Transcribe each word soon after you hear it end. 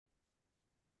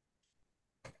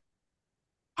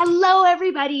Hello,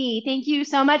 everybody. Thank you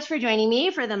so much for joining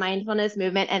me for the Mindfulness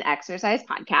Movement and Exercise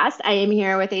podcast. I am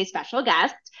here with a special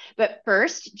guest. But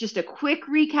first, just a quick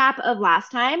recap of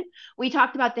last time. We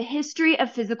talked about the history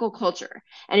of physical culture.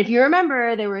 And if you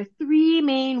remember, there were three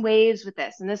main waves with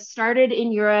this, and this started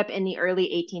in Europe in the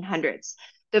early 1800s.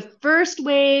 The first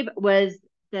wave was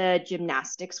the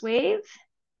gymnastics wave,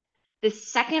 the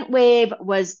second wave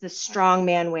was the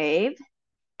strongman wave,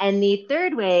 and the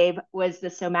third wave was the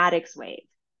somatics wave.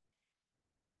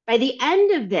 By the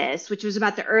end of this, which was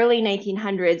about the early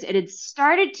 1900s, it had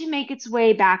started to make its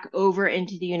way back over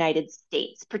into the United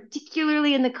States,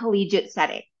 particularly in the collegiate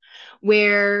setting,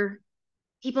 where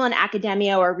people in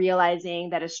academia were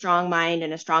realizing that a strong mind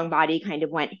and a strong body kind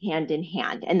of went hand in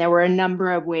hand. And there were a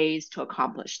number of ways to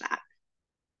accomplish that.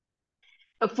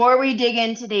 Before we dig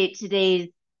into today's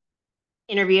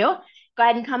interview, go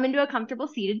ahead and come into a comfortable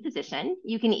seated position.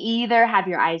 You can either have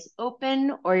your eyes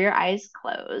open or your eyes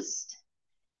closed.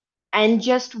 And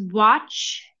just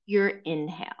watch your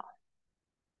inhale.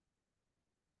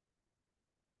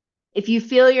 If you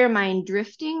feel your mind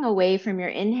drifting away from your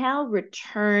inhale,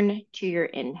 return to your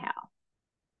inhale.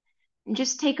 And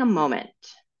just take a moment.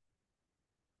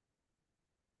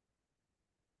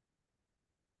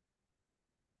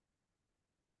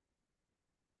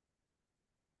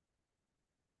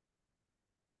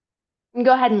 And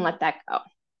go ahead and let that go.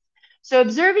 So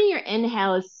observing your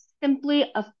inhale is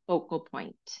simply a focal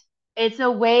point. It's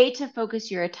a way to focus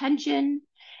your attention.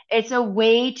 It's a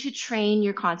way to train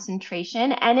your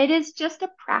concentration. And it is just a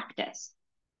practice,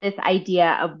 this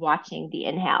idea of watching the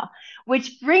inhale,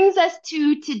 which brings us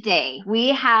to today. We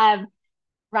have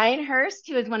Ryan Hurst,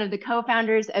 who is one of the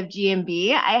co-founders of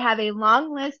GMB. I have a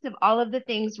long list of all of the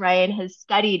things Ryan has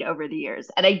studied over the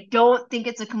years, and I don't think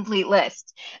it's a complete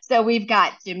list. So we've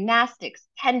got gymnastics,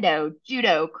 kendo,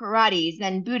 judo, karate,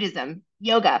 Zen Buddhism,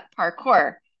 yoga,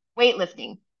 parkour,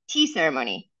 weightlifting, tea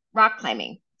ceremony, rock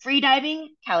climbing, free diving,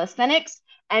 calisthenics,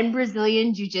 and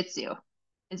Brazilian jiu-jitsu.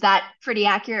 Is that pretty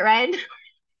accurate, Ryan?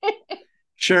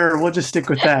 Sure, we'll just stick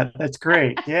with that. That's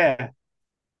great. Yeah.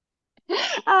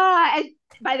 And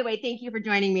by the way, thank you for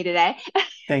joining me today.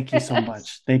 Thank you so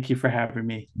much. Thank you for having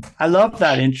me. I love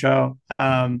that intro.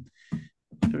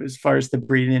 As far as the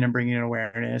breathing and bringing in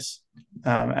awareness,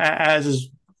 as is,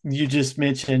 you just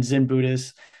mentioned,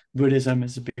 Buddhism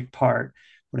is a big part.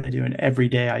 What I do, and every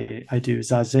day I do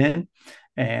Zazen,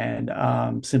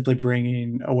 and simply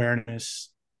bringing awareness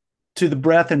to the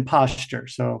breath and posture.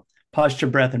 So posture,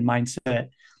 breath, and mindset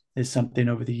is something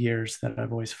over the years that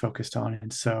I've always focused on.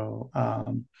 And so,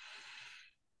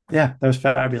 yeah, that was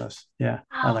fabulous. Yeah,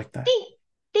 I Oh, like that.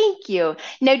 thank you.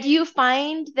 Now, do you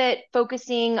find that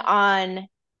focusing on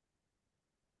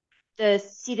the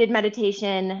seated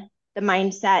meditation, the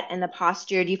mindset, and the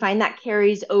posture, do you find that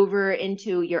carries over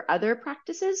into your other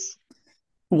practices?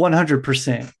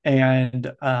 100%.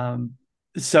 And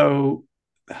so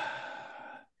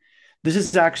this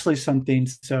is actually something.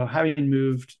 So, having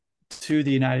moved to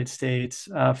the United States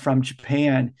from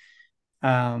Japan,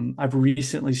 I've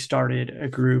recently started a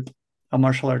group, a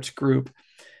martial arts group,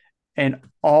 and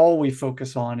all we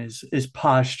focus on is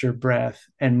posture, breath,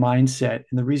 and mindset.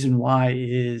 And the reason why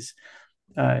is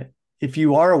uh, if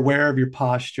you are aware of your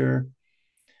posture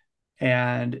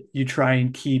and you try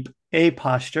and keep a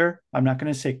posture, I'm not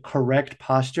going to say correct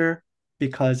posture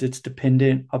because it's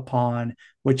dependent upon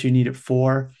what you need it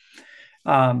for.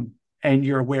 And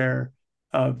you're aware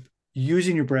of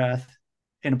using your breath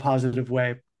in a positive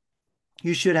way,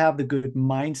 you should have the good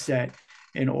mindset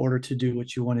in order to do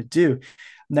what you want to do.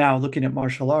 Now, looking at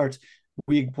martial arts,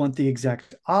 we want the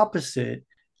exact opposite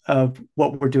of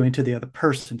what we're doing to the other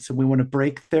person. So we want to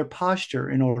break their posture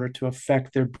in order to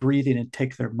affect their breathing and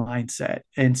take their mindset.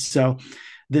 And so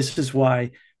this is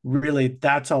why really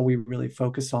that's all we really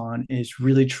focus on is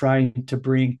really trying to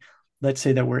bring, let's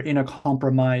say that we're in a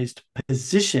compromised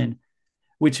position,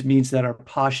 which means that our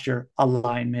posture,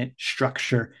 alignment,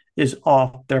 structure is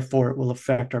off. Therefore, it will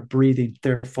affect our breathing.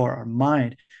 Therefore, our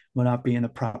mind will not be in the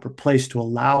proper place to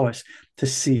allow us to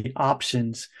see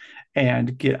options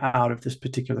and get out of this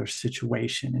particular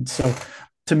situation. And so,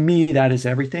 to me, that is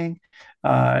everything.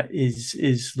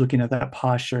 Is looking at that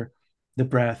posture, the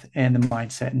breath, and the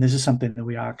mindset. And this is something that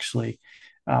we actually,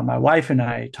 my wife and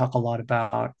I, talk a lot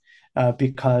about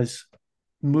because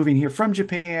moving here from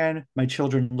Japan, my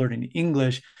children learning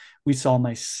English, we saw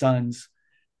my son's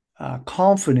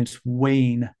confidence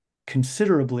wane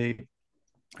considerably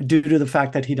due to the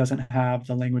fact that he doesn't have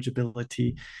the language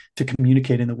ability to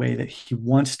communicate in the way that he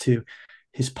wants to.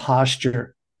 His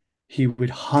posture, he would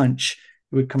hunch,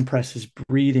 he would compress his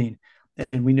breathing.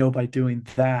 And we know by doing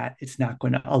that, it's not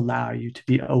going to allow you to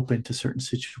be open to certain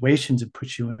situations and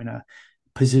put you in a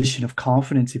position of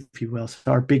confidence, if you will.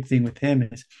 So our big thing with him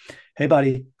is, hey,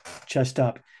 buddy, chest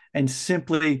up. And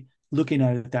simply looking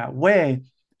at it that way,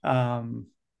 um,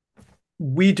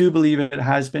 we do believe it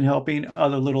has been helping.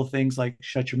 Other little things like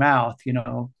shut your mouth,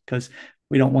 because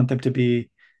we don't want them to be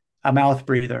a mouth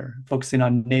breather, focusing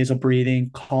on nasal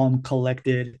breathing, calm,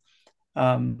 collected,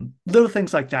 little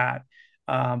things like that.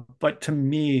 But to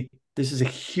me, this is a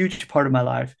huge part of my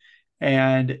life.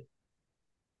 And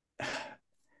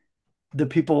the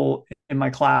people in my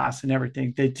class and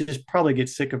everything, they just probably get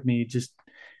sick of me. Just,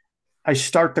 I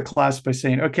start the class by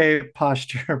saying, okay,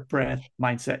 posture, breath,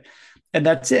 mindset. And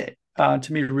that's it.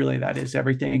 To me, really, that is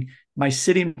everything. My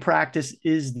sitting practice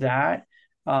is that,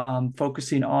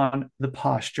 focusing on the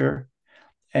posture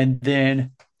and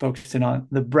then focusing on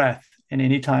the breath. And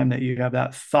anytime that you have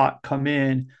that thought come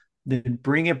in, then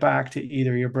bring it back to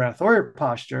either your breath or your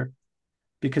posture,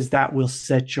 because that will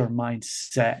set your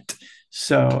mindset.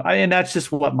 So, and that's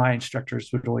just what my instructors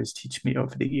would always teach me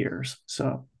over the years.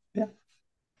 So, yeah,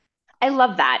 I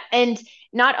love that. And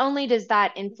not only does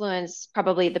that influence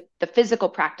probably the physical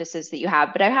practices that you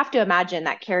have, but I have to imagine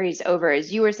that carries over,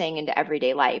 as you were saying, into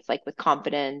everyday life, like with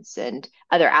confidence and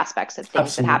other aspects of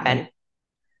things that happen. absolutely.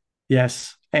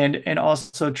 Yes. And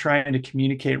also trying to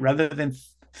communicate rather than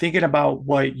thinking about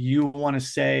what you want to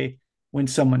say when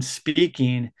someone's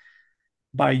speaking,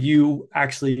 by you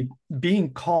actually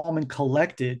being calm and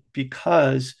collected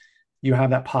because you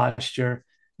have that posture,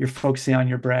 you're focusing on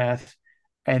your breath,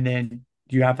 and then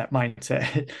you have that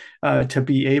mindset to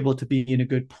be able to be in a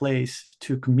good place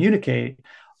to communicate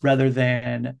rather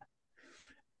than,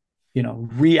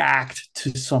 react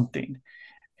to something.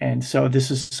 And so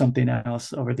this is something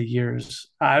else over the years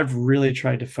I've really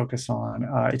tried to focus on.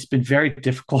 It's been very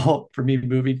difficult for me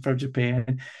moving from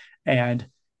Japan and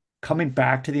coming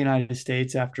back to the United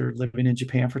States after living in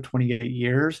Japan for 28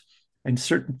 years, and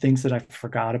certain things that I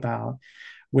forgot about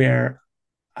where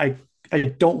I I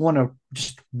don't want to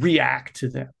just react to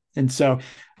them. And so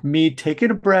me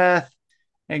taking a breath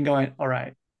and going, all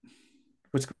right,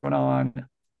 what's going on?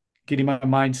 Getting my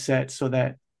mindset so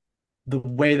that the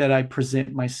way that I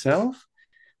present myself,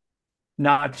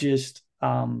 not just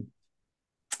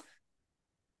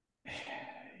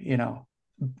you know,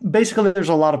 basically there's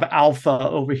a lot of alpha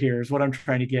over here is what I'm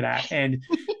trying to get at.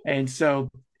 And so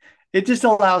it just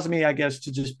allows me, I guess,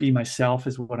 to just be myself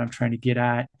is what I'm trying to get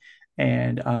at,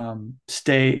 and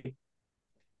stay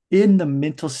in the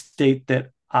mental state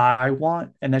that I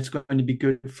want, and that's going to be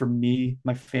good for me,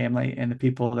 my family, and the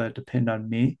people that depend on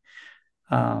me.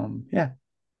 Yeah.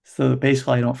 So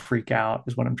basically, I don't freak out,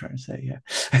 is what I'm trying to say.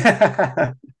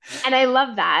 Yeah. And I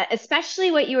love that, especially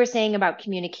what you were saying about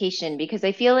communication, because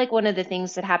I feel like one of the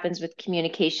things that happens with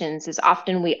communications is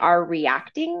often we are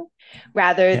reacting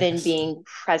rather than Yes. being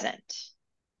present,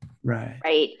 Right.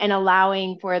 right? And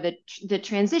allowing for the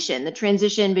transition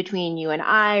between you and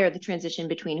I, or the transition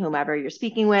between whomever you're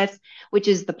speaking with, which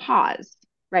is the pause,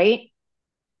 right?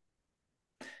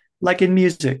 Like in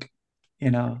music,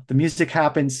 the music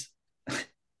happens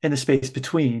in the space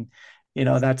between.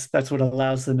 That's what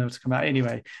allows the notes to come out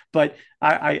anyway. But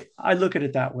I look at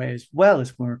it that way as well.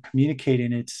 As when we're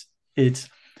communicating, it's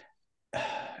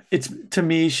to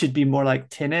me should be more like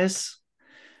tennis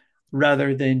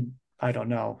rather than, I don't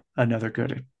know, another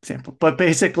good example. But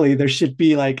basically there should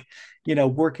be like,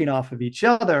 working off of each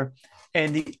other.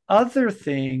 And the other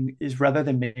thing is, rather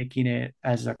than making it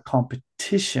as a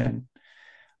competition,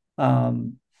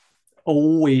 um,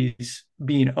 always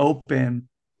being open,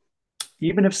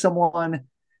 even if someone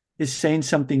is saying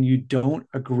something you don't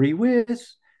agree with,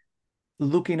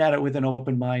 looking at it with an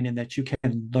open mind, and that you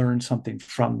can learn something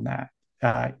from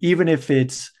that. Even if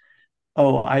it's,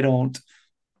 oh, I don't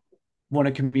want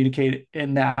to communicate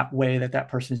in that way that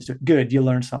person is doing. Good, you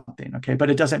learn something. Okay.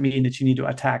 But it doesn't mean that you need to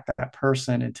attack that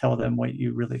person and tell them what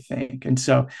you really think. And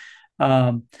so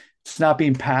um, it's not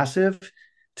being passive.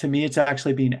 To me, it's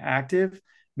actually being active,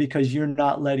 because you're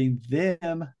not letting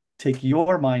them take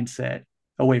your mindset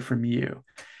away from you.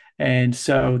 And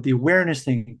so the awareness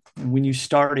thing, when you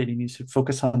started and you should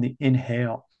focus on the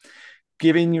inhale,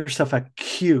 giving yourself a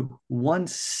cue, one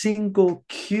single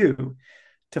cue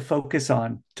to focus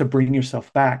on, to bring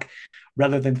yourself back,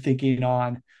 rather than thinking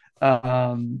on,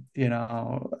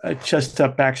 a chest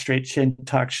up, back straight, chin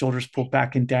tucked, shoulders pulled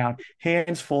back and down,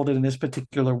 hands folded in this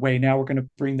particular way. Now we're going to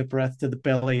bring the breath to the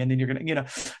belly, and then you're going to,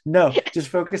 no, just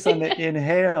focus on the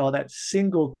inhale, that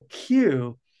single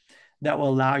cue that will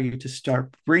allow you to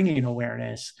start bringing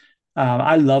awareness.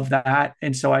 I love that.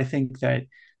 And so I think that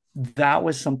that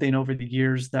was something over the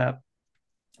years that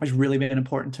has really been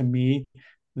important to me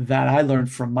that I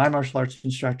learned from my martial arts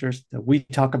instructors that we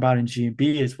talk about in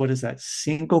G&B is what is that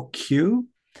single cue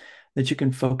that you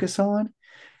can focus on,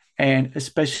 and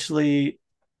especially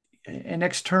an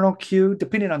external cue,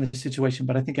 depending on the situation.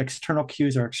 But I think external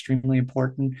cues are extremely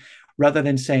important rather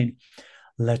than saying,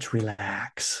 let's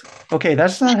relax. Okay,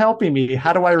 that's not helping me.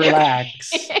 How do I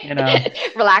relax?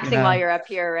 Relaxing while Yeah, you're up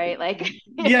here, right? Like,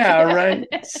 yeah, right.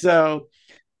 So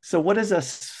what is a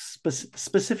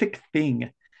specific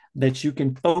thing that you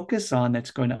can focus on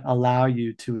that's going to allow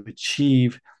you to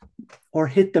achieve or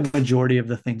hit the majority of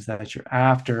the things that you're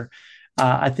after?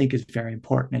 I think is very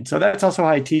important. And so that's also how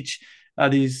I teach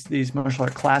these martial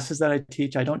art classes that I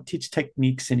teach. I don't teach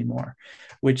techniques anymore,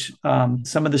 which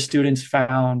some of the students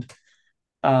found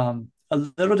a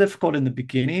little difficult in the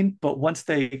beginning, but once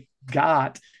they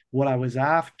got what I was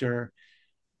after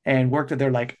and worked it,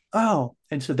 they're like, oh,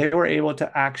 and so they were able to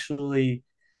actually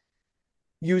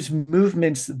use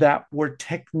movements that were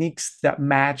techniques that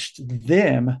matched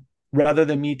them rather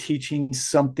than me teaching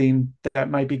something that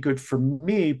might be good for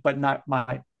me but not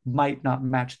might not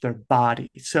match their body.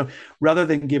 So rather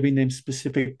than giving them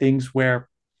specific things where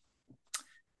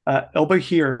elbow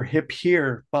here, hip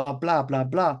here, blah blah blah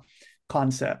blah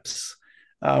concepts,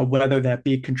 whether that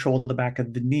be control the back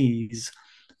of the knees,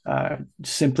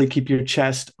 simply keep your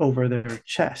chest over their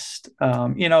chest,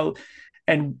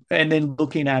 and then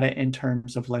looking at it in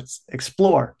terms of let's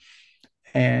explore.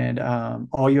 And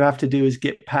all you have to do is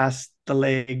get past the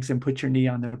legs and put your knee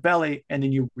on their belly, and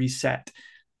then you reset.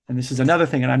 And this is another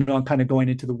thing, and I know I'm kind of going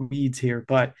into the weeds here,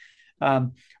 but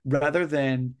um, rather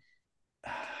than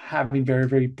having very,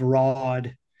 very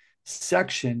broad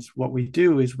sections, what we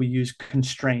do is we use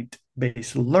constraint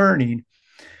based learning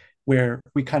where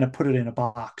we kind of put it in a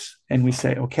box and we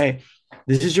say, okay,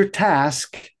 this is your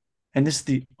task, and this is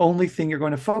the only thing you're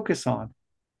going to focus on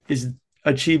is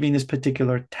achieving this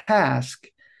particular task.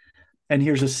 And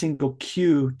here's a single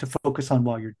cue to focus on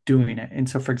while you're doing it. And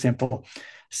so, for example,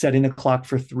 setting the clock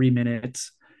for 3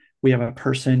 minutes, we have a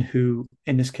person who,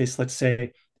 in this case, let's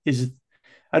say, is,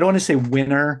 I don't want to say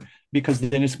winner because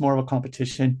then it's more of a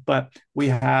competition, but we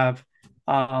have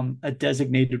a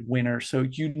designated winner. So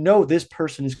this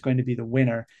person is going to be the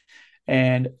winner,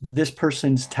 and this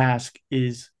person's task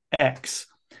is X.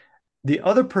 The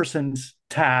other person's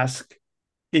task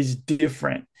is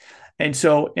different. And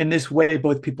so, in this way,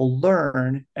 both people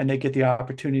learn and they get the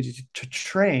opportunity to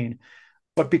train.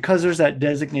 But because there's that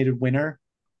designated winner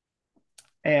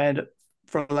and,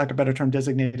 for lack of a better term,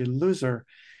 designated loser,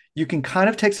 you can kind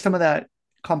of take some of that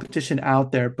competition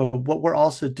out there. But what we're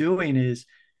also doing is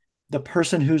the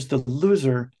person who's the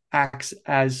loser acts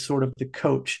as sort of the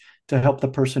coach to help the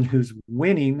person who's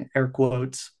winning, air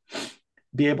quotes,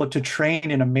 be able to train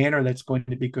in a manner that's going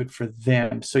to be good for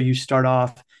them. So you start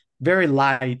off very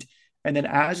light. And then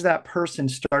as that person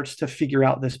starts to figure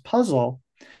out this puzzle,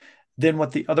 then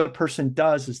what the other person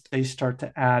does is they start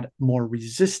to add more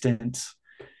resistance,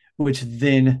 which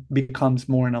then becomes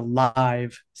more in a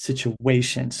live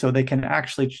situation. So they can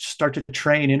actually start to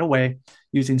train in a way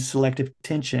using selective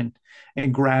tension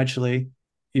and gradually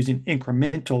using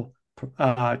incremental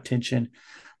tension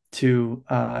to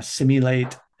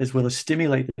simulate as well as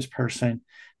stimulate this person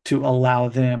to allow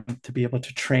them to be able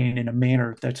to train in a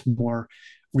manner that's more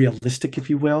realistic, if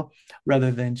you will, rather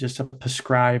than just a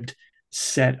prescribed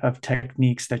set of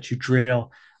techniques that you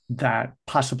drill that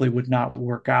possibly would not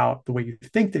work out the way you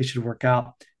think they should work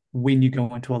out when you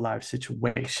go into a live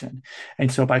situation.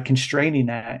 And so by constraining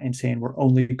that and saying we're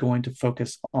only going to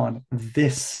focus on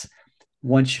this,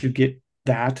 once you get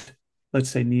that, let's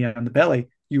say knee on the belly,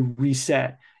 you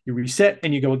reset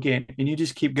and you go again, and you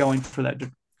just keep going for that,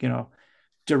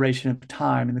 duration of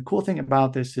time. And the cool thing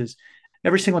about this is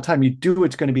every single time you do,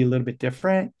 it's going to be a little bit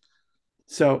different.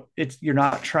 So you're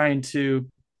not trying to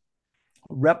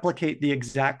replicate the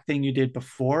exact thing you did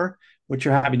before. What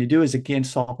you're having to do is again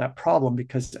solve that problem,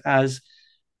 because as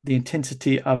the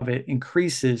intensity of it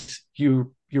increases,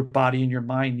 your body and your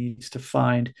mind needs to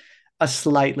find a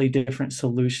slightly different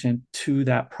solution to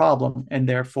that problem, and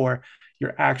therefore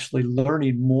you're actually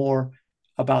learning more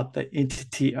about the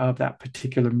entity of that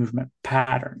particular movement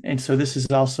pattern. And so this is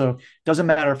also, doesn't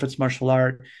matter if it's martial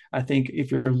art. I think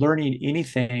if you're learning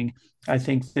anything, I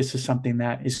think this is something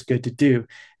that is good to do,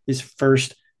 is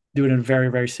first do it in a very,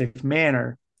 very safe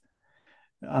manner.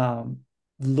 Um,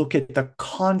 Look at the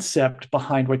concept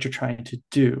behind what you're trying to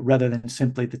do rather than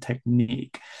simply the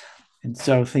technique. And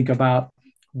so think about,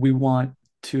 we want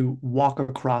to walk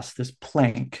across this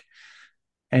plank.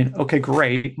 And okay,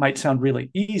 great, might sound really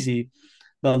easy,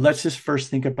 but let's just first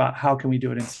think about how can we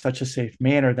do it in such a safe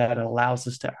manner that it allows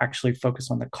us to actually focus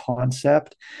on the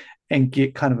concept and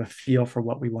get kind of a feel for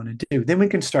what we want to do. Then we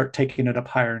can start taking it up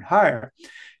higher and higher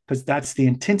because that's the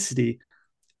intensity.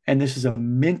 And this is a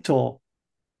mental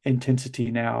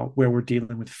intensity now where we're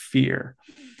dealing with fear.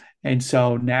 And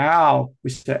so now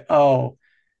we say, oh,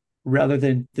 rather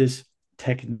than this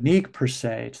technique per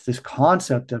se, it's this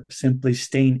concept of simply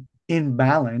staying in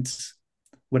balance,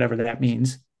 whatever that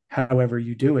means, however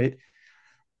you do it.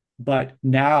 But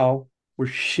now we're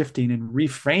shifting and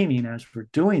reframing as we're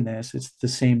doing this. It's the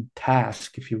same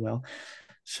task, if you will,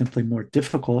 simply more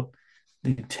difficult.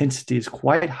 The intensity is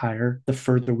quite higher the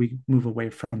further we move away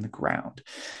from the ground.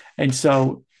 And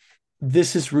so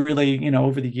this is really,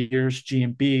 over the years,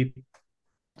 GMB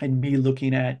and me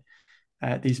looking at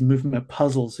these movement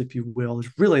puzzles, if you will, is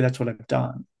really that's what I've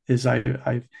done. Is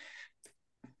I've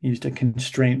used a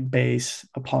constraint base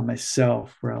upon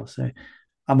myself where I'll say,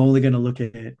 I'm only going to look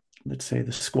at, let's say,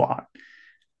 the squat.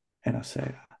 And I'll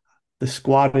say, the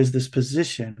squat is this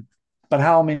position, but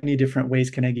how many different ways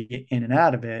can I get in and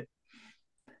out of it?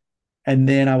 And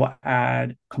then I will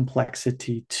add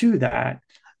complexity to that.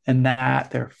 And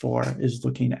that, therefore, is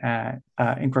looking at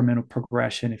incremental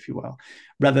progression, if you will,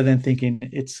 rather than thinking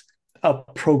it's a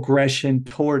progression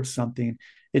towards something.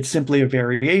 It's simply a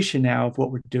variation now of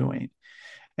what we're doing.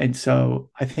 And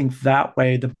so I think that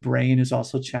way the brain is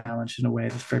also challenged in a way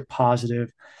that's very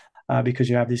positive because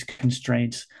you have these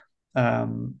constraints.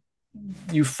 Um,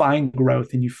 you find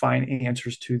growth and you find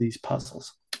answers to these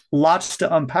puzzles. Lots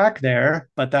to unpack there,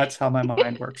 but that's how my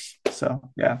mind works. So,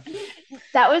 yeah.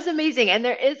 That was amazing. And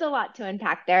there is a lot to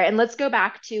unpack there. And let's go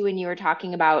back to when you were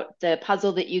talking about the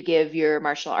puzzle that you give your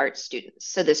martial arts students.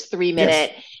 So, this 3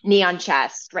 minute Yes. knee on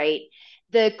chest, right?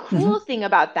 The Mm-hmm. cool thing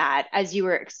about that, as you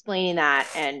were explaining that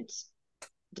and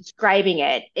describing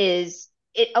it, is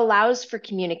it allows for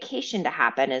communication to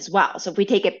happen as well. So, if we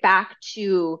take it back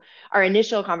to our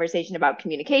initial conversation about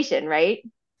communication, right?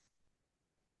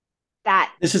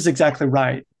 That This is exactly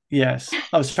right. Yes.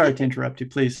 Oh, sorry to interrupt you,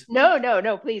 please. no, no,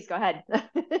 no, please go ahead.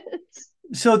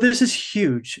 So this is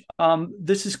huge.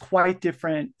 This is quite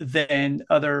different than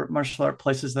other martial art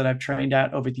places that I've trained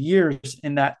at over the years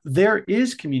in that there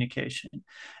is communication.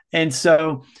 And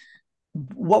so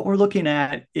what we're looking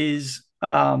at is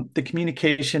the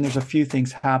communication. There's a few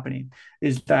things happening.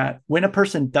 Is that when a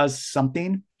person does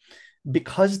something,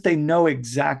 because they know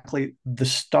exactly the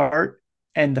start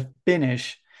and the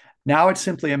finish, now it's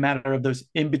simply a matter of those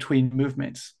in between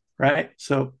movements, right?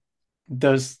 So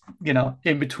those,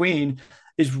 in between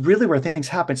is really where things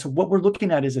happen. So what we're looking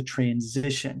at is a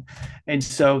transition. And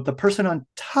so the person on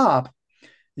top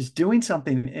is doing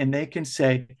something and they can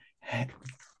say, hey,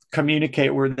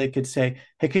 communicate where they could say,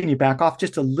 hey, can you back off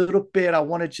just a little bit? I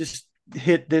want to just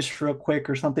hit this real quick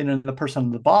or something. And the person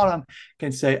on the bottom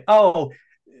can say, oh,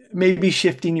 maybe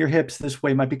shifting your hips this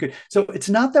way might be good. So it's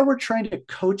not that we're trying to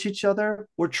coach each other.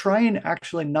 We're trying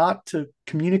actually not to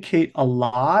communicate a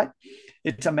lot.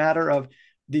 It's a matter of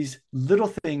these little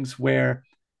things where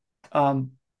a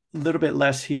little bit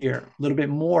less here, a little bit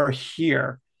more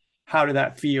here. How did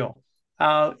that feel?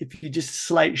 If you just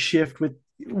slight shift with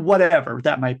whatever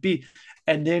that might be,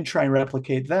 and then try and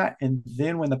replicate that. And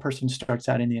then when the person starts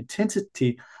adding the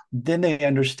intensity, then they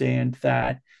understand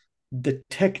that the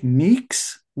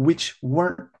techniques which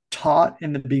weren't taught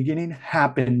in the beginning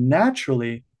happen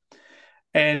naturally.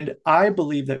 And I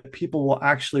believe that people will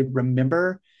actually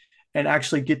remember and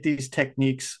actually get these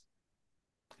techniques,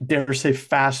 dare say,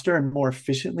 faster and more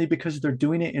efficiently because they're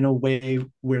doing it in a way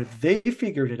where they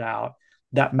figured it out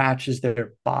that matches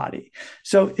their body.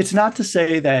 So it's not to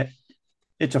say that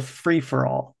it's a free for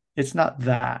all. It's not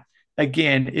that.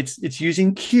 Again, it's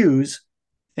using cues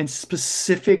and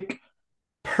specific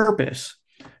purpose,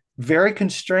 very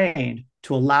constrained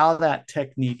to allow that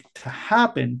technique to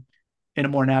happen in a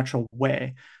more natural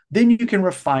way. Then you can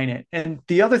refine it. And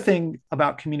the other thing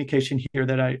about communication here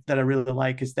that I really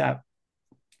like is that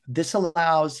this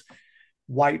allows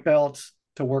white belts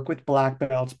to work with black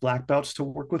belts to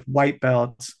work with white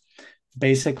belts,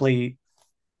 basically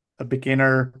a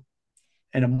beginner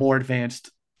and a more advanced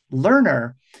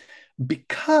learner,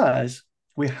 because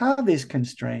we have these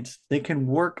constraints. They can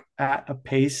work at a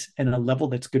pace and a level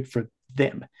that's good for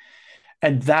them.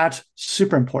 And that's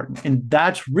super important. And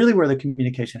that's really where the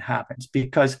communication happens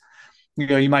because,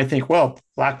 you might think, well,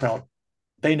 black belt,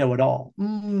 they know it all.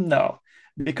 No,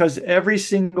 because every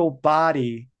single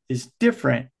body is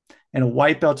different and a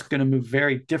white belt's going to move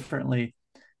very differently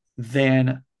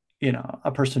than,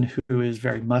 a person who is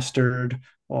very mustered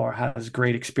or has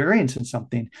great experience in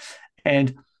something.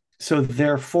 And so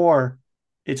therefore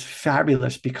it's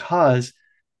fabulous because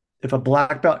if a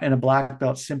black belt and a black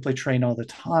belt simply train all the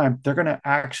time, they're going to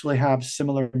actually have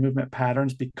similar movement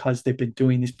patterns because they've been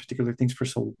doing these particular things for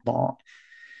so long.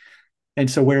 And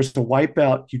so, whereas the white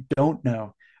belt, you don't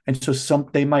know. And so,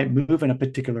 they might move in a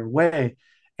particular way.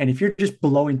 And if you're just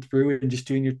blowing through and just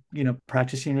doing your,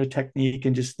 practicing your technique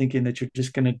and just thinking that you're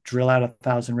just going to drill out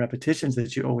 1,000 repetitions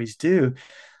that you always do,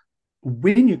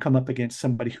 when you come up against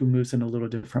somebody who moves in a little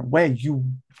different way, you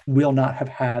will not have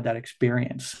had that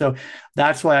experience. So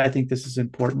that's why I think this is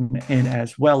important. And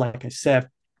as well, like I said,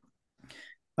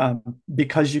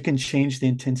 because you can change the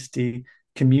intensity,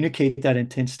 communicate that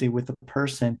intensity with the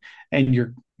person, and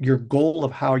your goal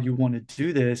of how you want to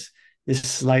do this is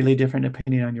slightly different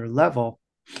depending on your level,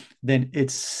 then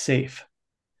it's safe.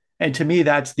 And to me,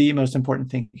 that's the most important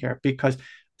thing here, because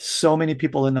so many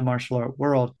people in the martial art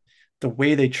world, the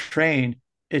way they train,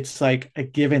 it's like a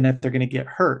given that they're going to get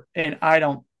hurt. And I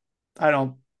don't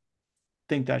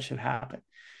think that should happen.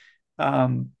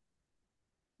 Um,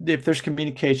 if there's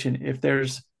communication, if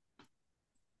there's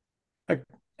a,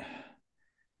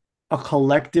 a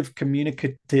collective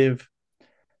communicative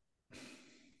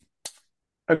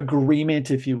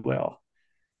agreement, if you will,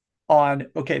 on,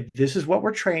 okay, this is what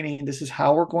we're training, this is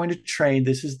how we're going to train,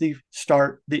 this is the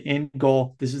start, the end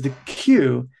goal, this is the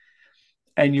cue,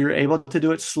 and you're able to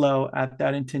do it slow at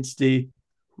that intensity,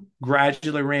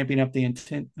 gradually ramping up the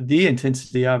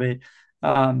intensity of it,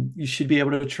 you should be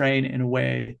able to train in a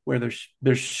way where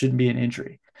there shouldn't be an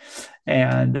injury.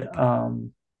 And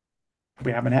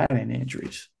we haven't had any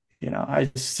injuries.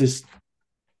 It's just,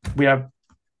 we have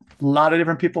a lot of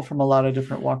different people from a lot of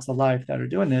different walks of life that are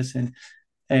doing this, and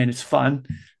it's fun.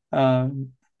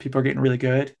 People are getting really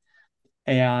good,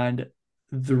 and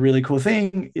the really cool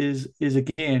thing is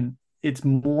again, it's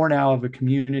more now of a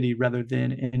community rather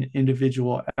than an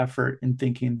individual effort in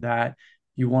thinking that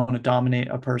you want to dominate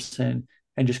a person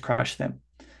and just crush them.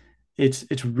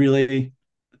 It's really,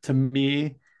 to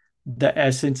me, the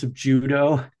essence of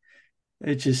judo.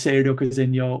 It's just Seido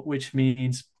Kuzenyo, which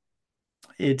means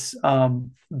it's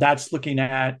that's looking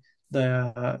at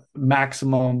the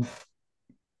maximum,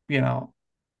 you know,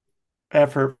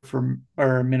 effort for,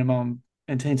 or minimum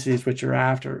intensity is what you're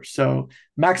after. So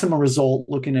maximum result,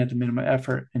 looking at the minimum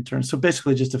effort in terms. So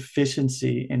basically just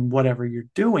efficiency in whatever you're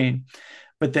doing,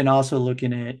 but then also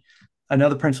looking at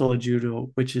another principle of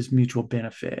judo, which is mutual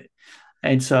benefit.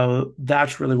 And so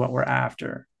that's really what we're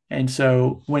after. And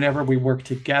so whenever we work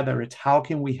together, it's how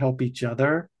can we help each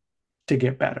other to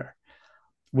get better?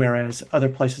 Whereas other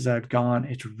places I've gone,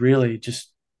 it's really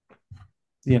just,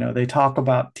 they talk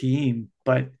about team,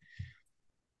 but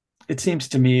it seems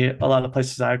to me a lot of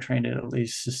places I've trained at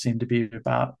least just seem to be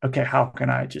about, okay, how can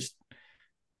I just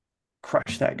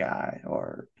crush that guy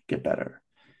or get better?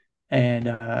 And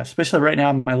especially right now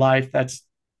in my life,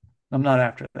 I'm not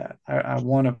after that. I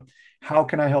want to, how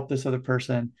can I help this other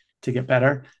person to get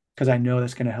better? Because I know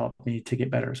that's going to help me to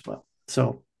get better as well.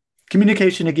 So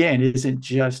communication, again, isn't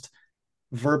just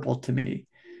verbal to me.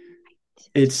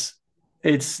 It's,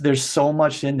 there's so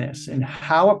much in this, and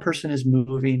how a person is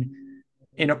moving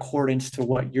in accordance to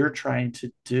what you're trying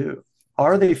to do.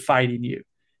 Are they fighting you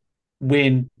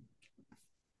when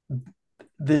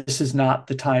this is not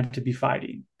the time to be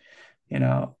fighting? You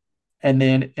know, and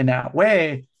then in that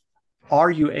way,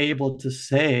 are you able to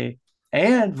say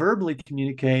and verbally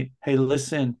communicate, hey,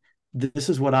 listen, this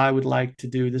is what I would like to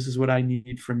do. This is what I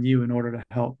need from you in order to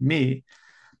help me.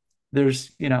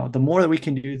 There's, the more that we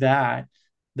can do that,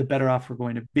 the better off we're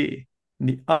going to be. And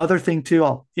the other thing, too,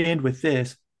 I'll end with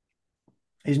this,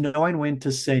 is knowing when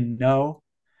to say no,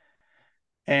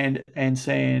 and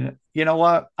saying, you know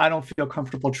what, I don't feel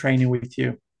comfortable training with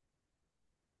you.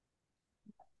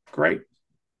 Great.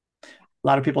 A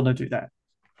lot of people don't do that.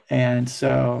 And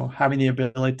so having the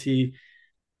ability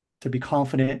to be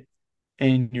confident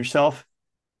in yourself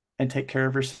and take care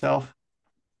of yourself,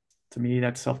 to me,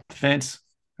 that's self-defense.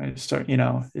 I start,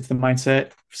 it's the mindset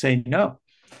of saying no.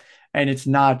 And it's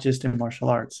not just in martial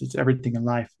arts, it's everything in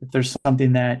life. If there's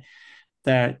something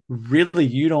that really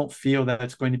you don't feel that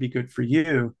it's going to be good for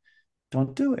you,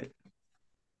 don't do it.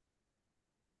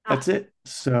 Ah, That's it.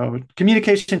 So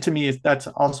communication to me, is that's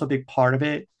also a big part of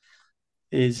it,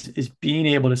 is being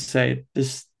able to say,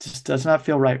 this just does not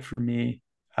feel right for me.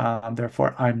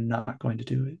 Therefore, I'm not going to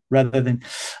do it, rather than,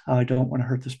 I don't want to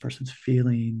hurt this person's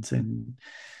feelings and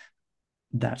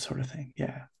that sort of thing.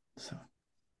 Yeah. So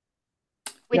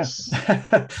yeah.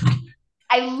 which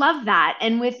I love that.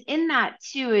 And within that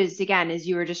too is, again, as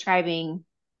you were describing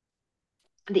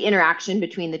the interaction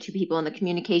between the two people and the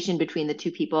communication between the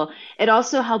two people, it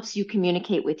also helps you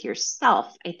communicate with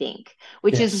yourself, I think,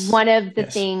 which is Yes. one of the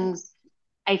Yes. things.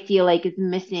 I feel like is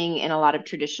missing in a lot of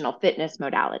traditional fitness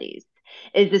modalities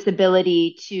is this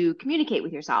ability to communicate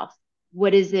with yourself.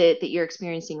 What is it that you're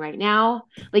experiencing right now?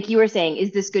 Like you were saying,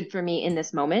 is this good for me in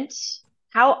this moment?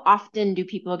 How often do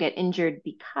people get injured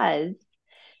because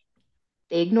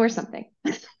they ignore something?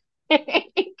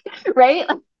 Right?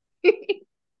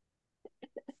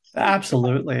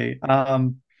 Absolutely.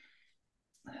 Kind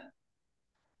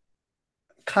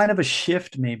of a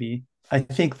shift, maybe. I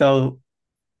think, though,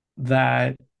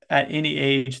 that at any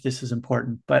age, this is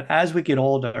important. But as we get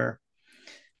older,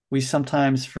 we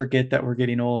sometimes forget that we're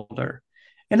getting older.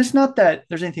 And it's not that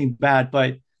there's anything bad,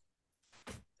 but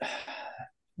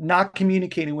not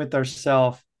communicating with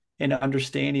ourselves and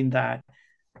understanding that.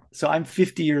 So I'm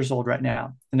 50 years old right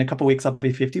now. In a couple of weeks, I'll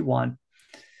be 51.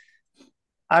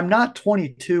 I'm not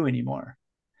 22 anymore.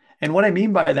 And what I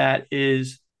mean by that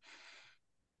is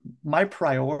my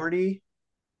priority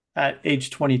at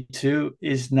age 22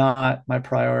 is not my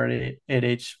priority at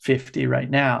age 50 right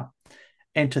now.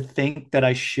 And to think that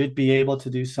I should be able to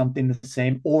do something the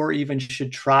same or even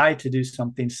should try to do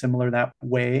something similar that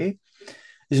way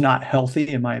is not healthy,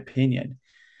 in my opinion.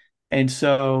 And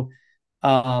so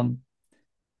um,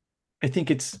 I think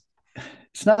it's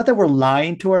not that we're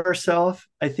lying to ourselves.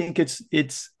 I think it's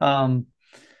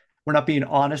we're not being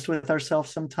honest with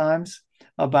ourselves sometimes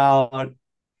about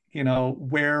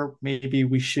where maybe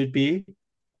we should be.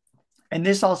 And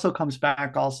this also comes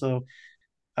back also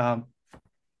um,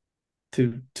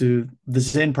 to the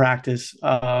Zen practice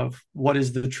of what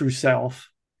is the true self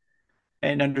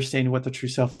and understanding what the true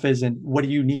self is and what do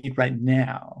you need right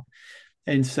now.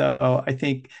 And so I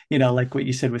think, like what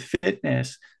you said with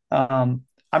fitness, I'm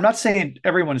not saying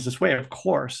everyone is this way, of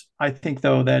course. I think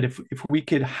though that if we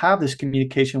could have this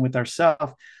communication with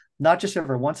ourselves, not just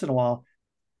every once in a while,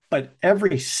 but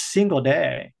every single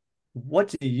day, what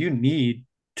do you need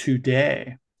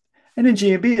today? And in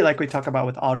GMB, like we talk about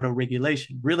with auto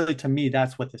regulation, really to me,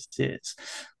 that's what this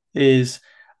is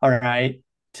all right,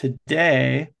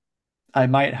 today I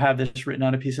might have this written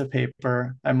on a piece of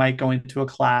paper. I might go into a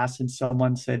class and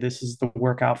someone say, this is the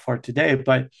workout for today,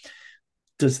 but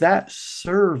does that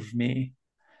serve me?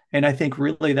 And I think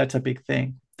really that's a big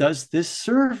thing. Does this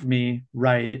serve me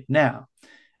right now?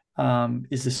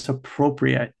 Is this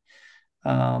appropriate?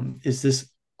 Is this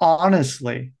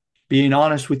honestly being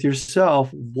honest with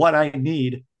yourself what I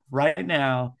need right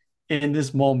now in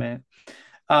this moment?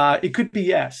 It could be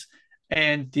yes.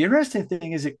 And the interesting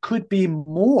thing is, it could be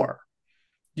more.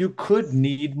 You could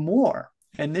need more.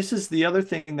 And this is the other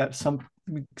thing that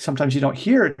sometimes you don't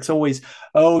hear. It's always,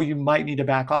 oh, you might need to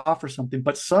back off or something.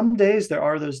 But some days there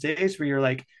are those days where you're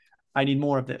like, I need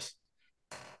more of this.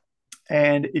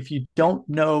 And if you don't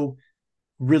know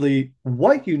really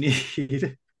what you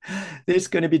need, it's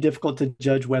going to be difficult to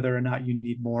judge whether or not you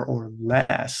need more or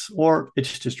less, or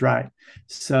it's just right.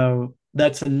 So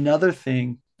that's another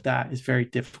thing that is very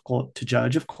difficult to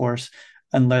judge, of course,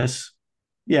 unless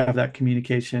you have that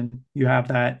communication, you have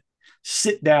that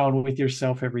sit down with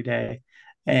yourself every day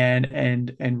and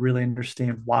really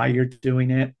understand why you're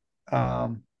doing it.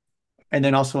 And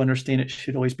then also understand it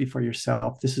should always be for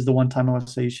yourself. This is the one time I want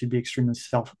to say you should be extremely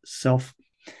selfish,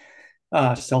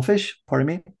 pardon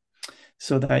me,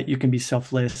 so that you can be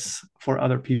selfless for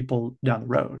other people down the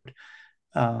road.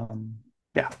 Um,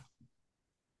 yeah,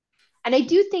 And I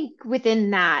do think within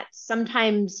that,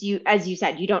 sometimes you, as you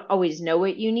said, you don't always know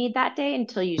what you need that day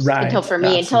until right. for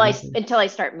me, Absolutely. until I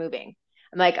start moving.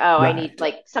 I'm like, oh, I need Right.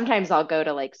 like sometimes I'll go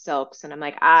to like Silks and I'm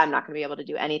like, ah, I'm not going to be able to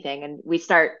do anything. And I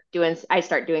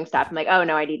start doing stuff. I'm like, oh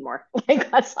no, I need more.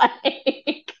 Like let's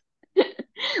like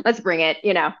let's bring it.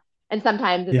 And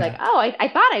sometimes it's like, Yeah. oh, I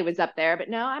thought I was up there, but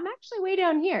no, I'm actually way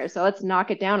down here. So let's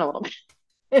knock it down a little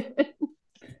bit.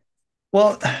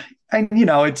 Well, and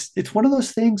it's one of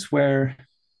those things where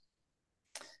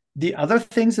the other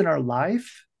things in our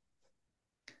life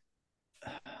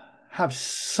have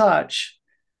such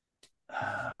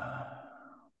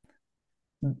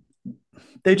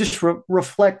they just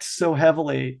reflect so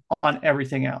heavily on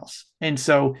everything else. And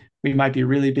so we might be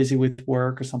really busy with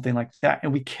work or something like that.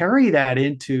 And we carry that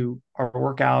into our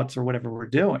workouts or whatever we're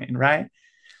doing, right?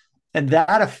 And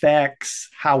that affects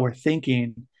how we're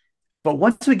thinking. But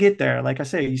once we get there, like I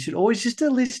say, you should always just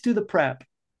at least do the prep.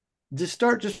 Just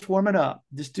start just warming up.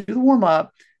 Just do the warm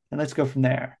up and let's go from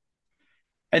there.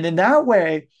 And then that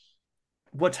way,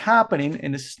 what's happening,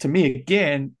 and this is to me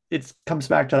again, it comes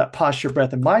back to that posture,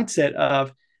 breath, and mindset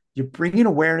of you're bringing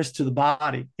awareness to the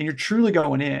body and you're truly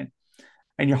going in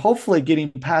and you're hopefully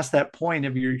getting past that point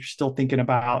of you're still thinking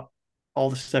about all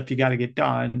the stuff you got to get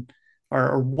done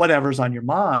or whatever's on your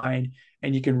mind.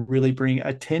 And you can really bring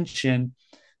attention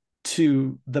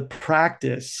to the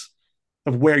practice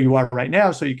of where you are right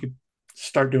now so you could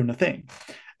start doing the thing.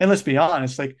 And let's be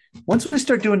honest, like once we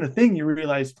start doing the thing, you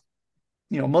realize,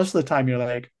 most of the time you're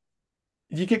like,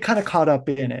 you get kind of caught up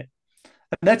in it.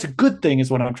 And that's a good thing, is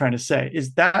what I'm trying to say.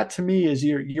 Is that to me is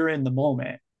you're in the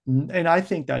moment. And I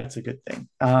think that's a good thing.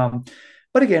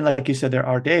 But again, like you said, there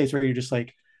are days where you're just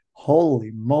like,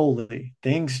 holy moly,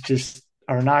 things just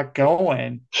are not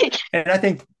going. And I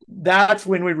think that's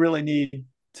when we really need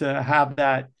to have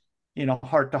that,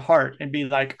 heart to heart and be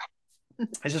like,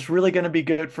 is this really going to be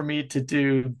good for me to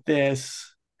do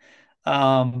this?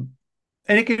 And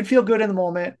it can feel good in the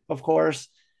moment, of course,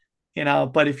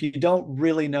 but if you don't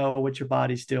really know what your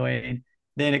body's doing,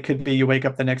 then it could be you wake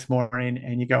up the next morning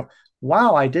and you go,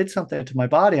 wow, I did something to my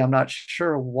body. I'm not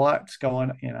sure what's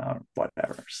going,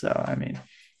 whatever. So, I mean,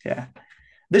 yeah.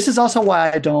 This is also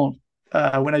why I don't,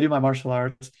 when I do my martial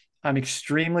arts, I'm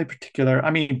extremely particular.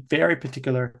 I mean, very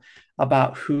particular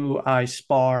about who I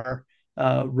spar,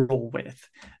 roll with.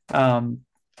 Um,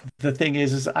 the thing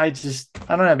is I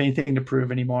don't have anything to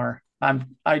prove anymore.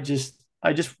 I'm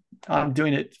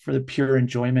doing it for the pure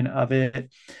enjoyment of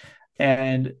it.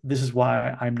 And this is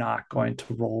why I'm not going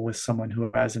to roll with someone who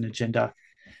has an agenda.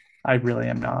 I really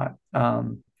am not.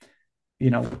 You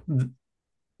know,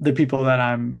 the people that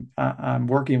I'm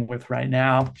working with right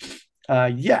now,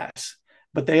 yes,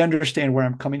 but they understand where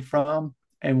I'm coming from.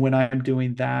 And when I'm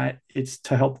doing that, it's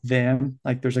to help them.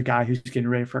 Like there's a guy who's getting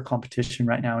ready for a competition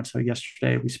right now. And so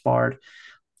yesterday we sparred,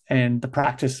 and the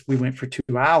practice we went for 2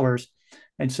 hours.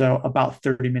 And so about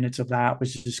 30 minutes of that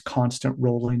was just constant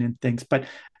rolling and things. But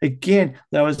again,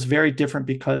 that was very different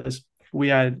because we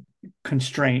had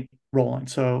constraint rolling.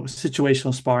 So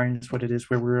situational sparring is what it is,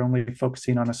 where we're only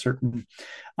focusing on a certain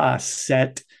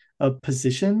set of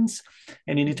positions.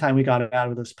 And anytime we got out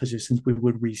of those positions, we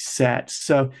would reset.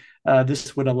 So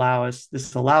this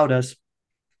allowed us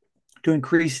to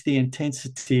increase the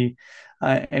intensity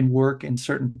and work in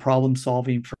certain problem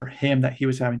solving for him that he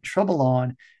was having trouble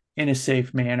on in a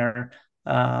safe manner.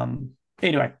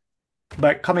 Anyway,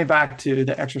 but coming back to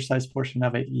the exercise portion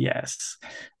of it, yes,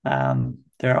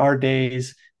 there are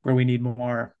days where we need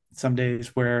more, some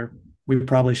days where we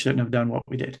probably shouldn't have done what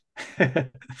we did.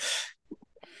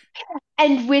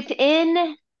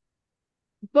 And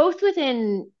both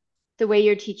within the way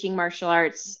you're teaching martial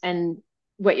arts and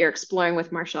what you're exploring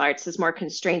with martial arts is more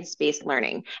constraints based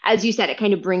learning. As you said, it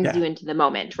kind of brings Yeah. you into the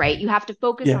moment, right? You have to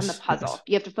focus on the Yes. puzzle, Yes.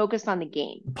 you have to focus on the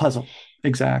game, Puzzle.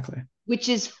 Exactly. which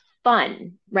is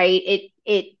fun, right? Right.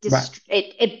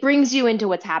 It brings you into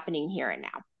what's happening here and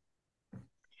now.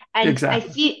 And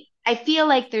Exactly. I feel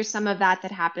like there's some of that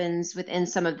happens within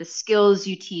some of the skills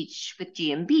you teach with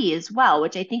GMB as well,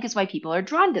 which I think is why people are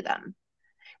drawn to them.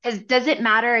 Because does it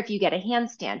matter if you get a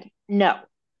handstand? No.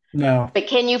 No, But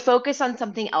can you focus on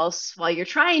something else while you're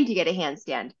trying to get a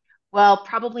handstand? Well,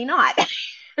 probably not.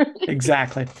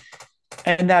 exactly.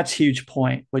 And that's huge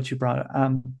point, what you brought up.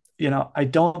 I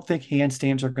don't think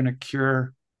handstands are going to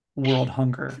cure world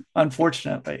hunger,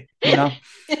 unfortunately,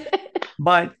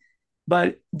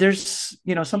 but there's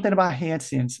something about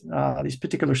handstands, these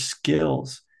particular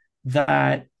skills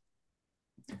that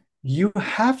you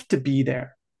have to be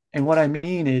there. And what I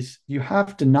mean is you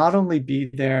have to not only be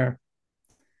there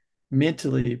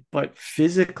mentally but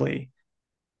physically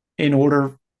in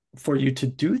order for you to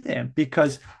do them,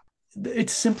 because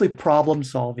it's simply problem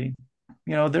solving.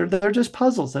 They're just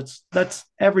puzzles. That's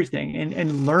everything.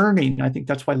 And learning, I think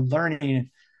that's why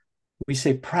learning, we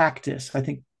say practice. I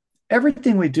think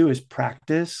everything we do is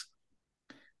practice.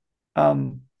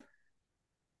 um,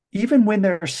 Even when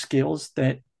there are skills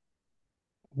that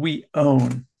we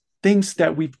own, things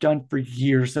that we've done for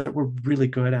years that we're really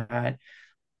good at,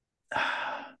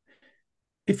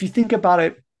 if you think about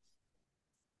it,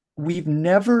 we've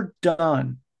never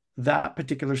done that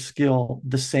particular skill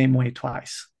the same way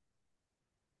twice.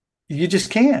 You just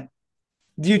can't.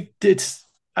 It's,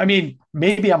 I mean,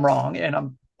 maybe I'm wrong,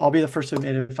 and I'll be the first to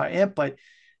admit it if I am, but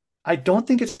I don't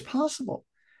think it's possible,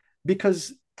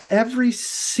 because every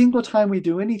single time we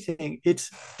do anything,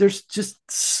 there's just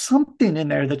something in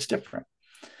there that's different.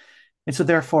 And so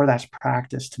therefore that's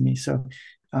practice to me. So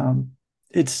um,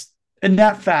 it's, and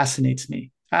that fascinates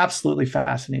me, absolutely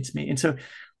fascinates me. And so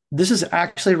this is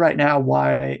actually right now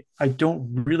why I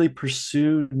don't really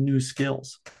pursue new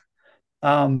skills.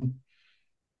 Um,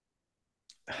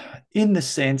 in the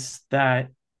sense that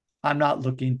I'm not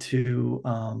looking to,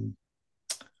 I'm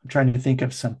trying to think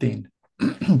of something,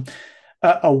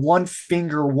 a one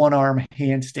finger, one arm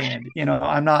handstand.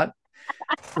 I'm not,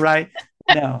 right.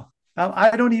 No,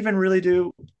 I don't even really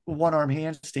do one arm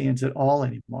handstands at all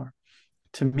anymore.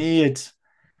 To me,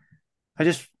 I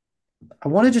just, I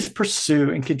want to just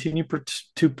pursue and continue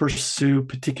to pursue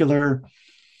particular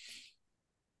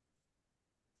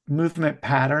movement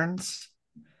patterns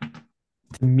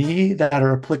to me that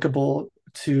are applicable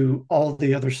to all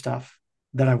the other stuff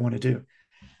that I want to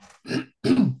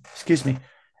do. Excuse me.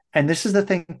 And this is the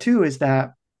thing too, is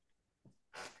that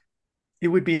it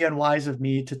would be unwise of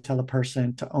me to tell a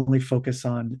person to only focus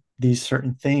on these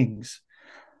certain things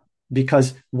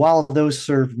because while those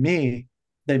serve me,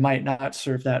 they might not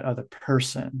serve that other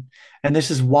person. And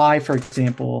this is why, for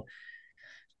example,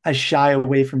 I shy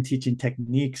away from teaching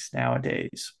techniques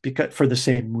nowadays because for the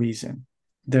same reason.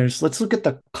 Let's look at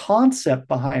the concept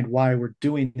behind why we're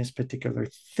doing this particular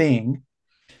thing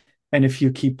and a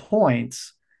few key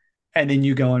points, and then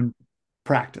you go and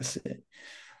practice it.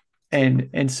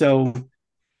 And so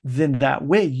then that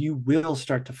way you will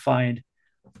start to find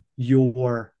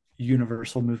your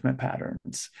universal movement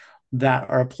patterns that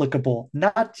are applicable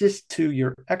not just to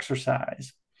your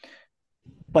exercise,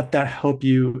 but that help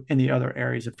you in the other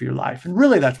areas of your life. And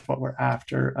really, that's what we're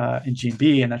after in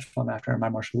GMB, and that's what I'm after in my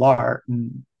martial art,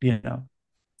 and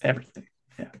everything.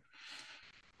 Yeah,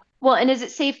 Well, and is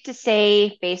it safe to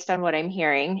say, based on what I'm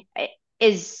hearing,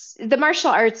 is the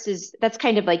martial arts is that's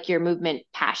kind of like your movement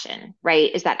passion,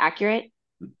 right? Is that accurate?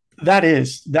 that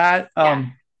is that.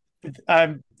 Yeah.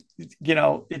 I'm,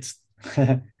 it's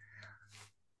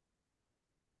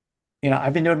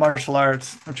I've been doing martial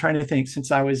arts. I'm trying to think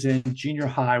since I was in junior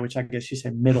high, which I guess you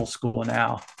say middle school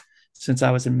now. Since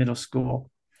I was in middle school,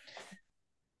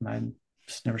 I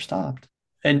just never stopped.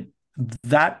 And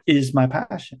that is my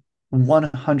passion,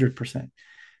 100%.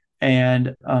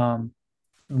 And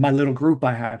my little group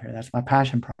I have here, that's my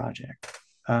passion project.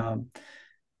 Um,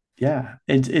 yeah,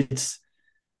 it's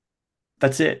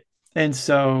that's it. And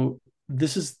so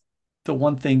this is the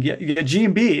one thing. Yeah, yeah,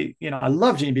 GMB. I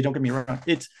love GMB. Don't get me wrong.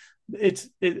 It's it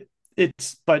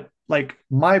it's but like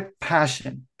my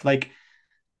passion. Like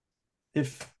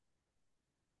if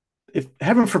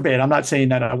heaven forbid, I'm not saying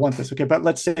that I want this. Okay, but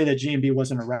let's say that GMB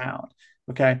wasn't around.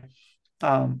 Okay,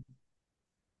 um,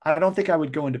 I don't think I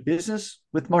would go into business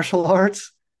with martial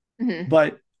arts, Hmm.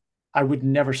 but I would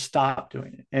never stop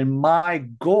doing it. And my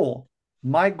goal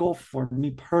for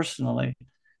me personally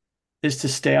is to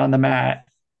stay on the mat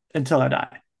until I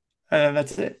die. And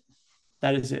that's it.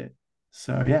 That is it.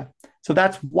 So yeah. So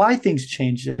that's why things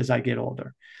change as I get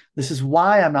older. This is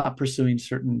why I'm not pursuing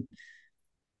certain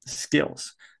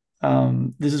skills.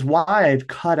 This is why I've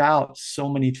cut out so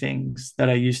many things that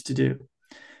I used to do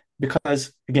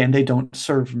because again, they don't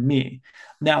serve me.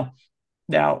 Now,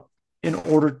 now, in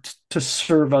order to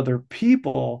serve other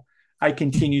people, I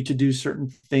continue to do certain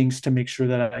things to make sure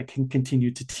that I can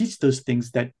continue to teach those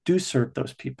things that do serve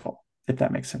those people, if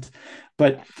that makes sense.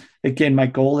 But again, my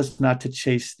goal is not to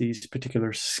chase these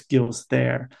particular skills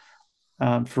there.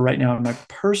 For right now, in my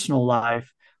personal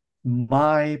life,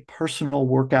 my personal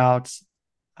workouts,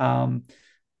 um,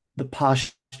 the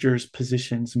postures,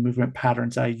 positions, movement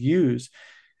patterns I use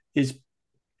is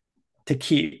to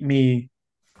keep me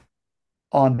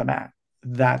on the mat.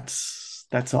 That's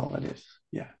all it is.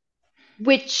 Yeah.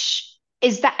 Which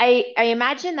is that I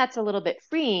imagine that's a little bit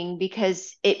freeing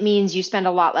because it means you spend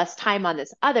a lot less time on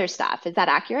this other stuff. Is that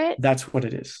accurate? That's what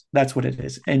it is. That's what it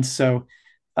is. And so,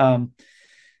 um,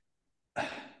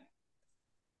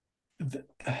 th-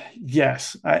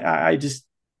 yes, I just,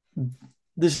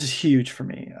 this is huge for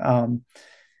me.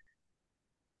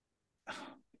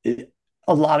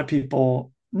 A lot of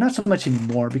people, not so much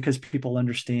anymore because people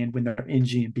understand when they're in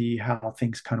G&B how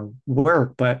things kind of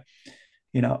work, but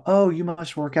oh, you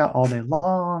must work out all day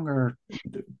long or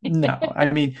no. I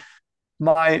mean,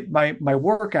 my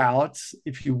workouts,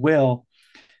 if you will,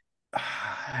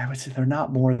 I would say they're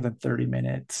not more than 30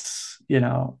 minutes,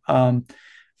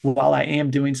 while I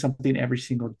am doing something every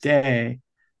single day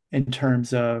in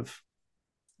terms of,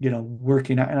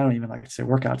 working out, and I don't even like to say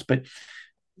workouts, but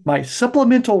my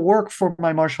supplemental work for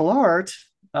my martial arts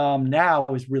now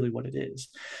is really what it is.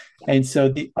 And so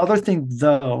the other thing,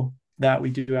 though, that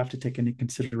we do have to take into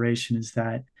consideration is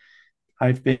that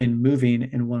I've been moving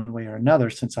in one way or another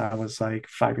since I was like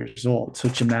 5 years old. So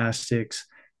gymnastics,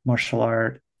 martial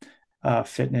art,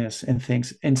 fitness, and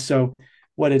things. And so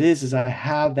what it is I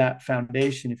have that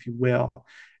foundation, if you will,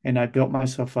 and I built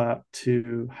myself up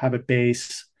to have a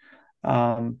base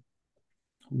um,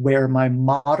 where my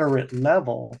moderate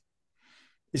level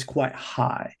is quite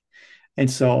high. And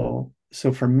so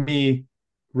for me,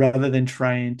 rather than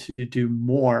trying to do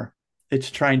more, it's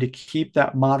trying to keep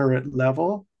that moderate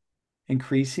level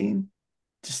increasing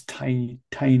just tiny,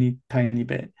 tiny, tiny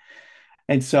bit.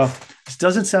 And so this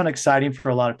doesn't sound exciting for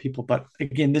a lot of people, but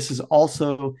again, this is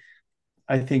also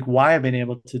I think why I've been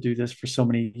able to do this for so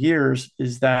many years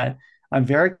is that I'm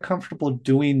very comfortable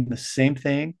doing the same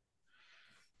thing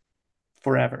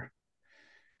forever.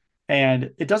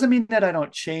 And it doesn't mean that I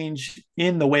don't change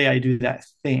in the way I do that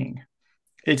thing.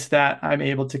 It's that I'm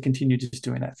able to continue just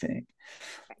doing that thing.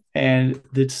 And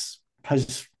this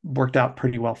has worked out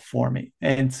pretty well for me.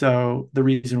 And so the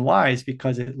reason why is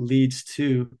because it leads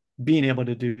to being able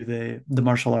to do the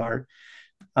martial art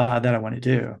that I want to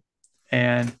do.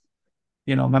 And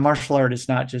my martial art is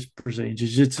not just Brazilian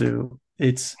jiu-jitsu.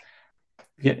 It's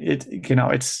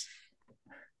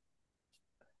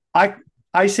I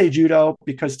I say judo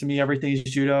because to me everything is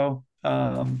judo.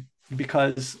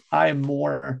 Because I am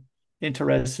more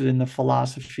interested in the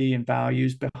philosophy and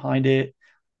values behind it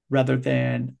rather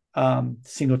than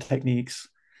single techniques.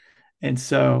 And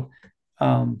so,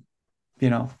 um, you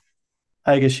know,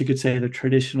 I guess you could say the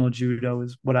traditional judo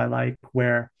is what I like,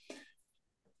 where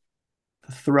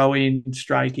throwing,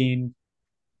 striking,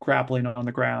 grappling on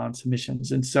the ground,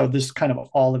 submissions. And so this kind of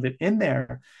all of it in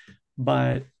there.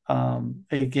 But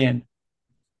again,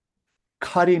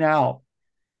 cutting out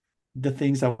the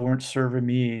things that weren't serving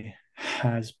me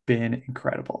has been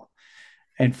incredible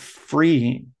and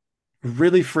freeing,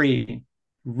 really freeing,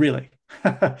 really.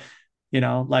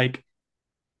 Like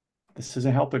this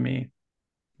isn't helping me.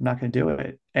 I'm not going to do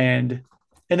it. And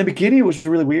in the beginning, it was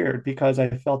really weird because I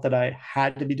felt that I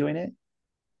had to be doing it.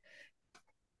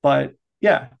 But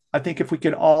yeah, I think if we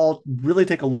could all really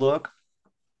take a look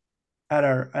at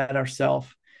ourselves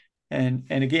and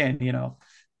again,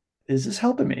 is this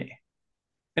helping me?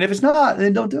 And if it's not,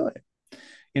 then don't do it.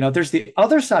 There's the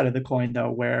other side of the coin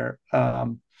though, where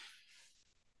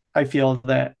I feel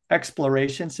that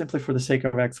exploration, simply for the sake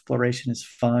of exploration, is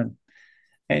fun.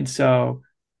 And so,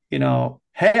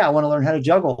 hey, I want to learn how to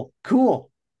juggle.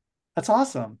 Cool, that's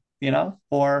awesome.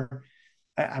 Or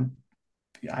I'm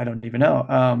I don't even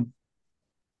know.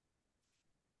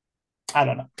 I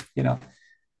don't know.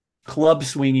 Club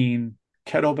swinging,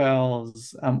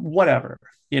 kettlebells, whatever.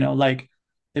 Like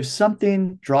if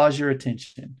something draws your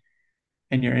attention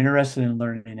and you're interested in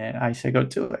learning it, I say go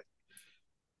do it.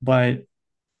 But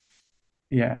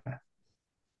yeah,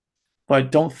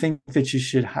 but don't think that you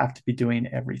should have to be doing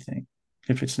everything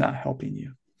if it's not helping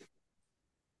you.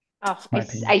 Oh, It's my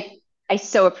opinion. I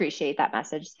so appreciate that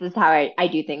message. This is how I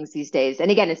do things these days.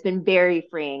 And again, it's been very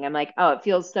freeing. I'm like, oh, it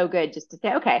feels so good just to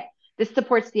say, okay, this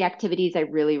supports the activities I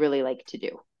really, really like to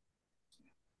do.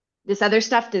 This other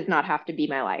stuff does not have to be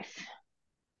my life.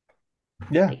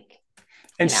 Yeah. Like, you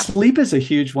And know, sleep is a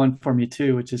huge one for me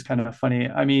too, which is kind of funny.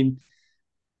 I mean,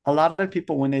 a lot of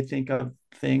people, when they think of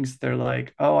things, they're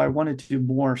like, oh, I want to do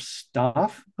more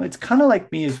stuff. It's kind of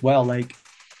like me as well. Like,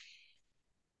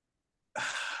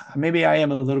 maybe I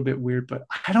am a little bit weird, but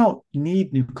I don't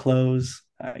need new clothes,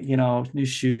 new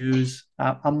shoes.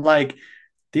 I'm like,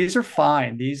 these are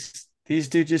fine. These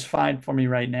do just fine for me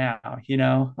right now.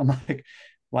 I'm like,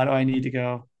 why do I need to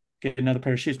go get another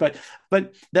pair of shoes? But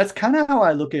that's kind of how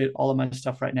I look at all of my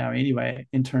stuff right now, anyway.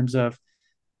 In terms of,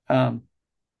 um,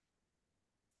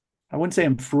 I wouldn't say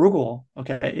I'm frugal.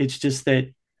 Okay, it's just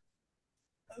that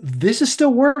this is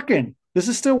still working. This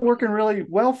is still working really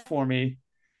well for me.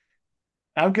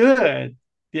 I'm good,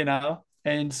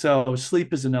 And so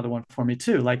sleep is another one for me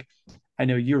too. Like I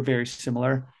know you're very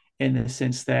similar in the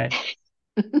sense that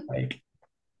like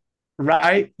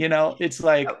right, it's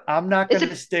like I'm not it's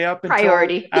going a to stay up until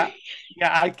priority.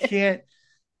 yeah, I can't.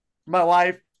 My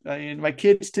wife and my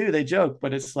kids too, they joke,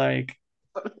 but it's like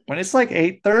when it's like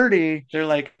 8:30, they're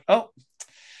like, "Oh,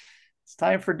 it's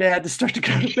time for dad to start to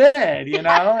go to bed,"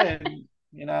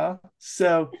 and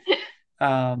so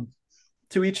um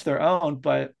to each their own,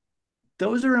 but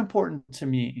those are important to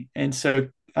me. And so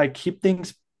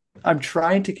I'm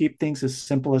trying to keep things as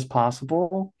simple as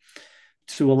possible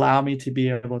to allow me to be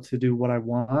able to do what I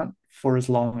want for as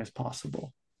long as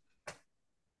possible.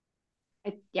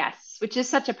 Yes, which is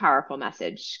such a powerful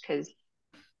message because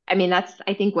I mean that's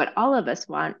I think what all of us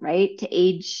want, right? To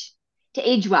age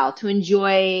well, to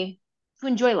enjoy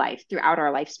life throughout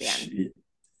our lifespan.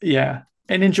 Yeah.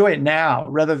 And enjoy it now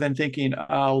rather than thinking,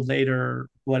 oh, later,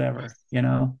 whatever,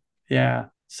 Yes. Yeah.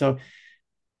 So,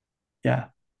 yeah.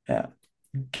 Yeah.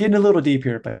 Getting a little deep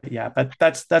here, but yeah, but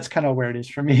that's kind of where it is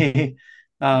for me.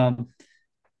 Um,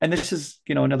 and this is,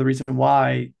 another reason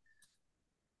why,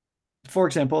 for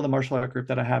example, the martial art group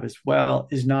that I have as well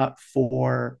is not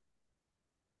for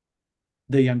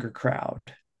the younger crowd.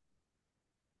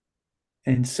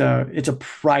 And so it's a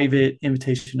private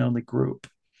invitation only group.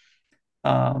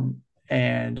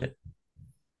 And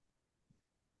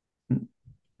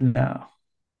no,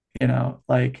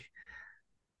 like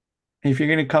if you're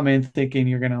going to come in thinking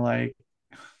you're going to like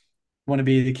want to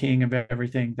be the king of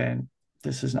everything, then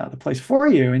this is not the place for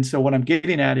you. And so what I'm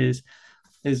getting at is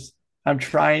I'm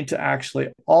trying to actually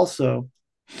also,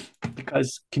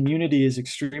 because community is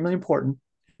extremely important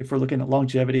if we're looking at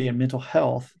longevity and mental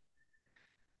health,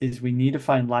 is we need to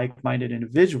find like-minded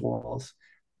individuals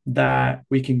that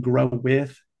we can grow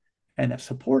with and that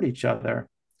support each other.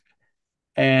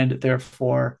 And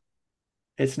therefore,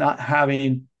 it's not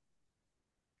having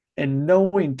and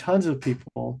knowing tons of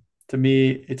people. To me,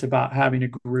 it's about having a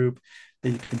group that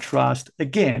you can trust.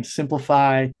 Again,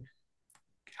 simplify,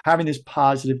 having this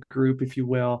positive group, if you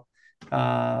will,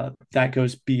 that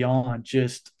goes beyond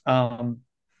just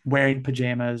wearing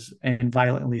pajamas and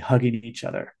violently hugging each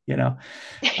other.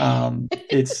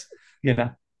 It's, you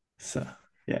know, so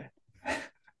yeah.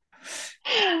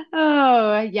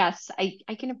 Oh, yes,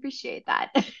 I can appreciate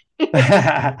that.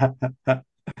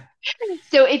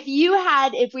 So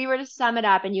if we were to sum it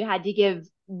up and you had to give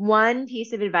one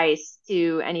piece of advice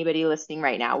to anybody listening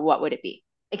right now, what would it be?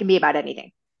 It can be about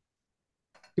anything.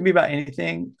 Can be about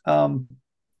anything.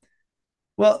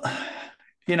 Well,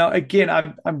 again,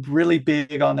 I'm really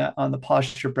big on that, on the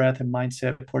posture, breath, and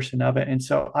mindset portion of it. And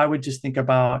so I would just think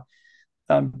about,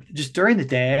 just during the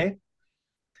day,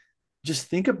 just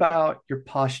think about your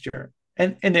posture.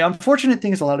 And the unfortunate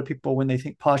thing is, a lot of people, when they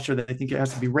think posture, they think it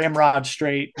has to be ramrod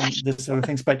straight and this other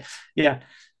things. But yeah,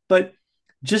 but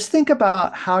just think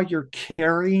about how you're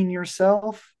carrying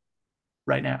yourself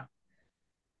right now.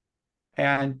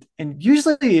 And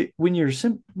usually when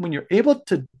you're able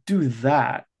to do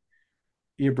that,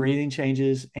 your breathing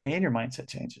changes and your mindset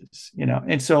changes.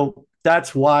 And so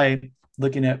that's why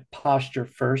looking at posture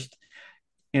first,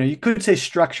 you could say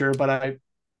structure, but I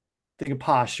think of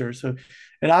posture. So,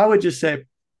 and I would just say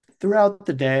throughout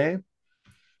the day,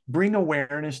 bring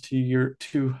awareness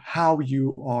to how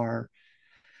you are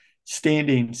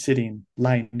standing, sitting,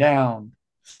 lying down,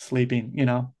 sleeping,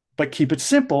 but keep it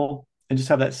simple and just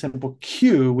have that simple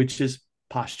cue, which is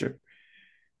posture.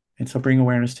 And so bring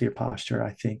awareness to your posture,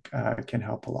 I think, can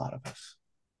help a lot of us.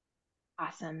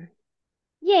 Awesome.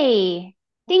 Yay.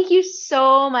 Thank you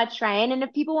so much, Ryan. And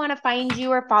if people want to find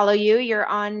you or follow you, you're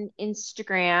on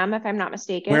Instagram, if I'm not We're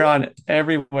mistaken. on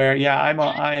everywhere. Yeah,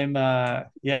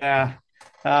 yeah.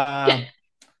 Uh,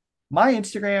 my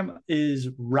Instagram is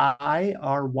Ryhurst.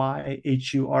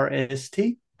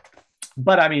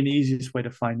 But I mean, the easiest way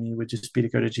to find me would just be to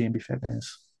go to GMB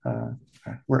Fitness.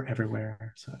 We're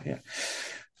everywhere. So yeah.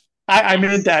 I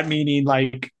meant Yes. that meaning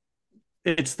like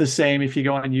it's the same if you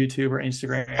go on YouTube or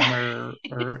Instagram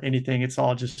or anything. It's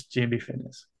all just GMB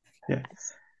Fitness. Yeah.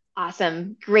 Yes.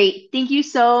 Awesome. Great. Thank you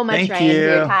so much, Thank Ryan, for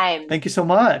your you. time. Thank you so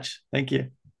much. Thank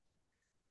you.